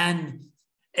and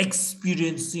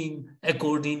experiencing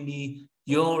accordingly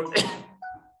your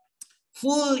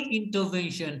full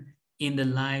intervention in the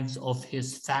lives of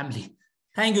his family.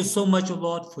 Thank you so much,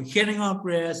 Lord, for hearing our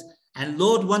prayers. And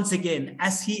Lord, once again,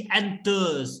 as he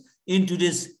enters into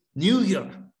this new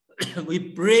year, we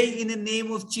pray in the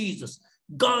name of Jesus.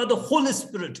 God, the Holy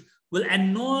Spirit will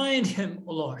anoint him,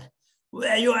 O Lord,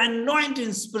 where your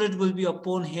anointing spirit will be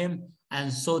upon him.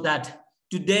 And so that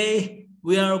today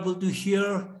we are able to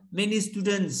hear many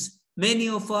students, many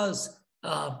of us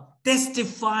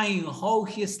testifying how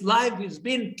his life has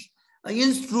been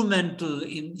instrumental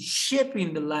in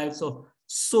shaping the lives of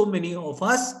so many of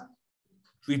us.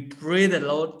 We pray that,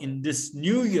 Lord, in this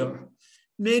new year,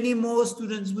 many more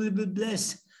students will be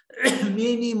blessed.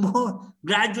 Many more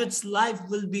graduates' life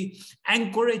will be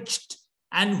encouraged,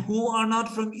 and who are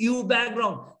not from EU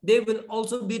background, they will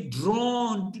also be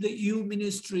drawn to the EU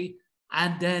ministry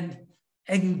and then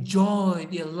enjoy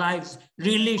their lives'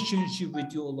 relationship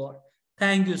with you, Lord.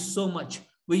 Thank you so much.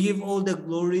 We give all the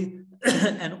glory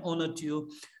and honor to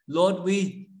you. Lord,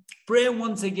 we pray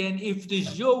once again, if it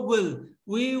is your will,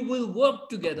 we will work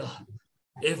together.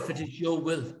 If it is your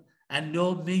will, and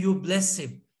Lord, may you bless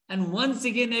him. And once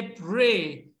again, I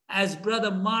pray, as Brother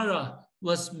Mara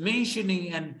was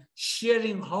mentioning and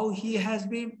sharing how he has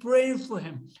been praying for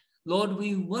him. Lord,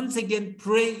 we once again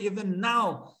pray even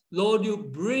now. Lord, you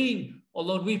bring, oh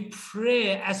Lord, we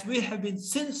pray as we have been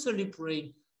sincerely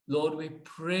praying. Lord, we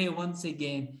pray once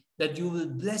again that you will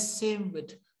bless him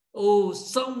with,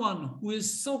 someone who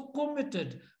is so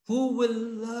committed, who will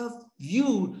love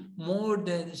you more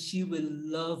than she will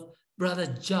love Brother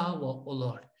Jawa, oh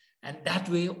Lord. And that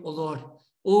way, oh Lord,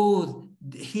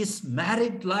 his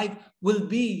married life will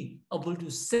be able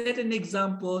to set an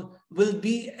example, will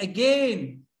be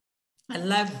again a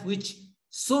life which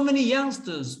so many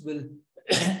youngsters will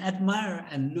admire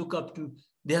and look up to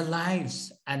their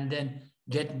lives and then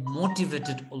get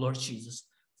motivated, oh Lord Jesus.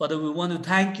 Father, we want to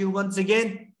thank you once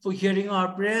again for hearing our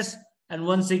prayers. And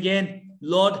once again,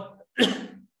 Lord,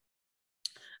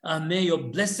 may your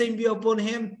blessing be upon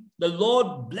him. The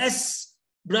Lord bless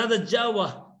Brother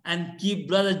Jawa and keep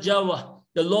Brother Jawa.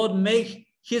 The Lord make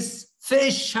his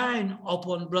face shine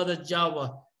upon Brother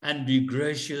Jawa and be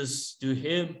gracious to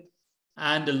him.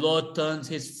 And the Lord turns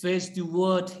his face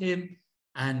toward him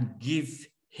and give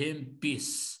him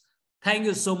peace. Thank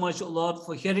you so much, Lord,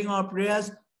 for hearing our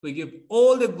prayers. We give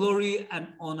all the glory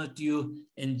and honor to you.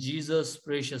 In Jesus'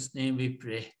 precious name we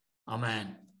pray.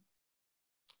 Amen.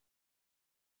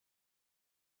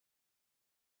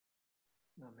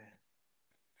 Amen.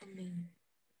 Amen.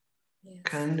 Yes.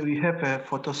 Can we have a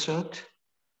photo shoot?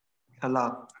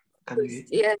 Hello. Can we?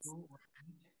 Yes.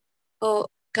 Oh,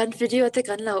 can video te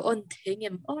kan lau on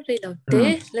thengem. Oh, re lau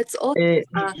te. Let's all.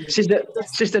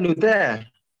 Sister Nute.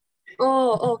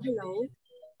 Oh, hello.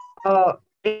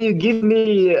 Can you give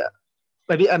me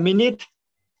maybe a minute?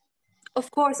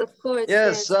 Of course.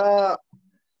 Yes.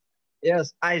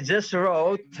 Yes, I just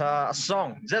wrote a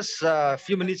song just a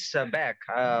few minutes back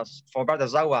for Brother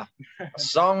Zawa, a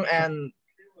song, and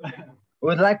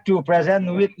would like to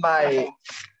present with my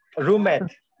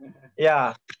roommate.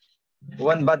 Yeah,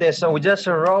 one birthday song. We just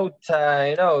wrote,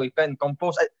 you can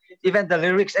compose, even the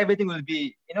lyrics, everything will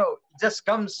be, it just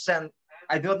comes, and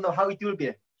I don't know how it will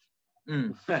be.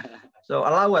 So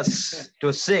allow us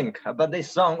to sing a birthday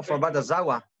song for Brother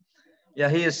Zawa. Yeah,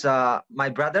 he is my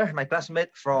brother, my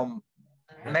classmate from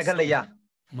Meghalaya.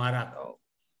 Marak.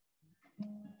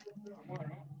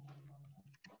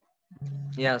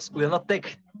 Yes, will not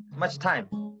take much time.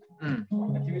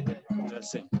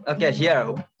 Okay,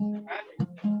 here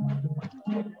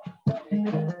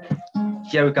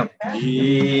we come.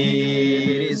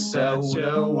 It is such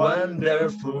a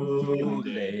wonderful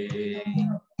day.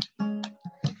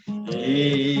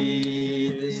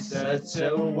 It is such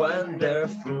a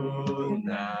wonderful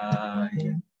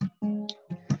night.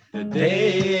 The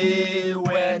day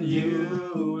when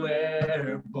you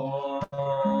were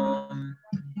born.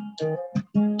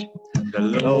 The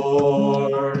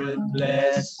Lord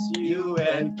bless you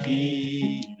and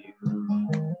keep you.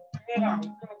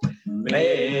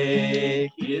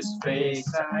 Make his face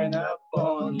shine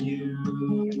upon you.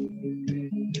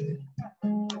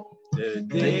 The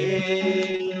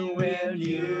day when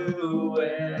you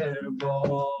were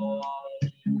born.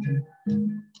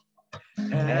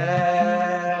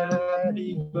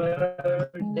 Happy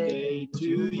birthday to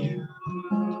you.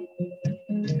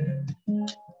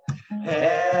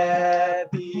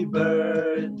 Happy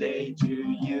birthday to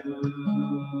you.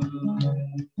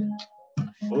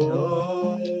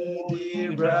 Oh,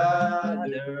 dear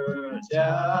brother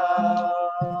John.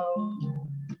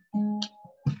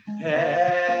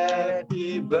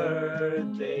 Happy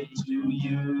birthday to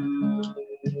you.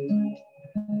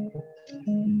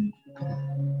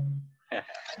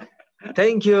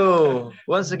 Thank you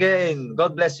once again.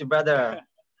 God bless you, brother.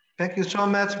 Thank you so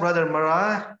much, Brother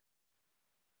Mara.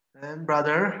 And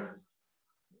brother,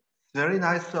 very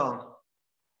nice song.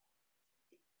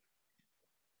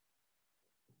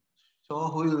 So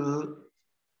who will?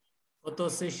 Photo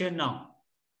session now.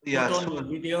 Yes. Put on your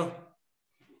video.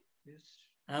 Yes.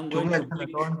 I'm going to pick.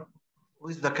 Who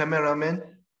is the cameraman?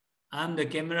 I'm the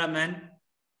cameraman.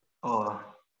 Oh.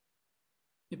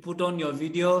 You put on your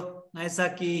video.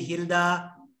 Naisaki,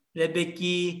 Hilda,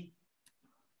 Rebecca.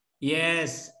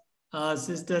 Yes.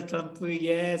 Sister Trumpu,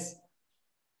 yes.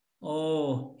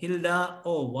 Oh, Hilda.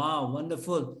 Oh, wow,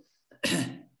 wonderful.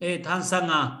 Hey,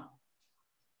 Tansanga.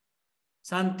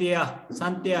 Santia,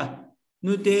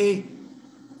 Nude,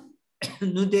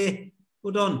 Nude,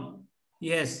 put on.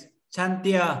 Yes,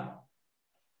 Chantia,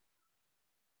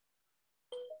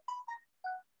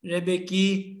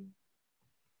 Rebecca,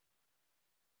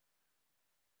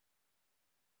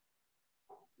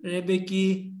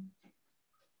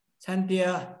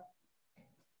 Chantia,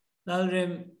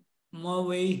 Lalrem,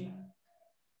 Moway.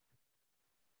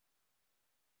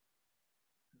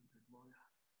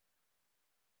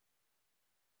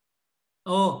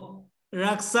 Oh,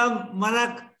 Raksam,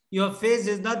 Marak, your face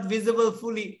is not visible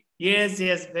fully. Yes,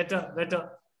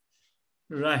 better.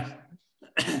 Right.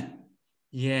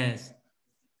 Yes.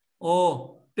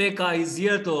 Oh, Pekka is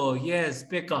here too. Yes,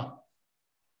 Pekka.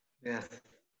 Yes,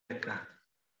 Pekka.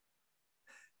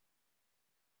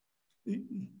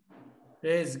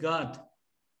 Praise God.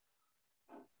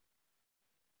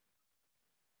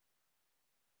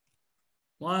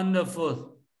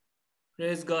 Wonderful.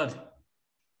 Praise God.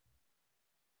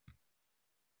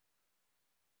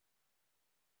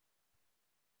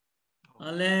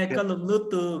 Ale kalum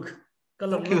lutuk.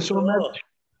 Thank you so much.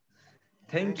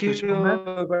 Thank you,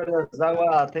 Brother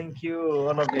Zawa. Thank you,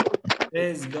 all of you.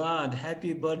 Praise God.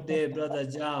 Happy birthday, Brother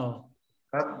Zhao.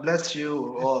 God bless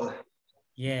you all.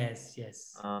 Yes.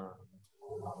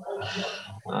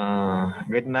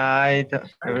 Good night,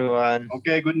 everyone.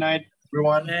 Okay, good night.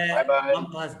 everyone. Bye bye.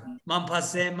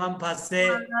 Mampase.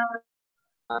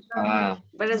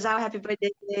 Brother Zhao, happy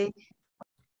birthday.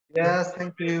 Yes,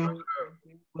 thank you.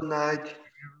 Good night.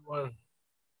 Everyone.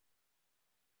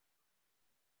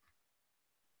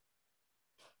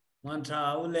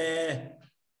 Mantra ule.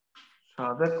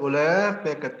 Sabek ule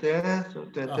pekate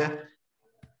sutete.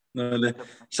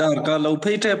 Sarka lau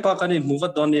pete pa kanin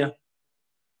muvat donia.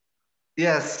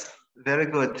 Yes, very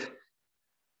good.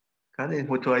 Kan in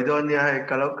mutuai donia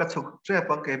kalau katsuk tre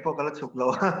pakai po kalau tsuk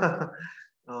lo.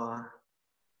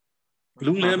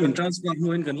 Lung le min transfer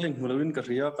nuin kan leng mulawin ka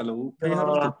ria kalau pay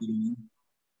har te.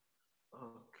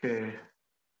 Okay.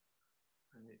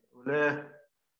 Ule